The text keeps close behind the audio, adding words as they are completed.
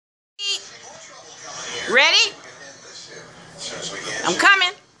Ready? I'm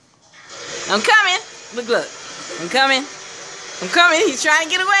coming. I'm coming. Look, look. I'm coming. I'm coming. He's trying to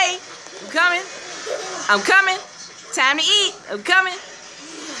get away. I'm coming. I'm coming. Time to eat. I'm coming.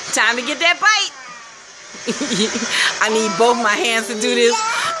 Time to get that bite. I need both my hands to do this.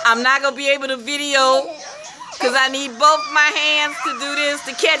 I'm not going to be able to video because I need both my hands to do this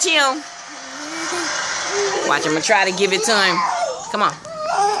to catch him. Watch, I'm going to try to give it to him. Come on.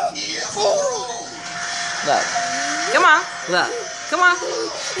 Look. Come on. Look. Come on.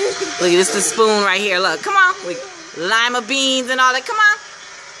 Look, this is the spoon right here. Look. Come on. With lima beans and all that. Come on.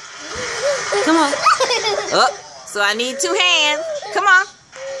 Come on. Oh, so I need 2 hands. Come on.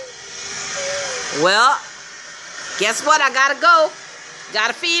 Well, guess what? I gotta go.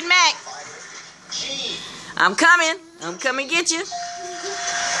 Gotta feed Mac. I'm coming. I'm coming to get you.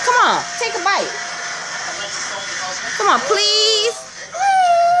 Come on. Take a bite. Come on, please.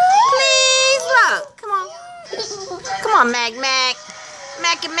 Please, look. Come on. Come on, Mac, Mac.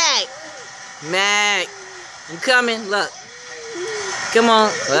 Mac and Mac. Mac. I'm coming. Look. Come on.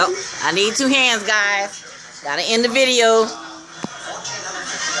 Well, I need 2 hands, guys. Gotta end the video.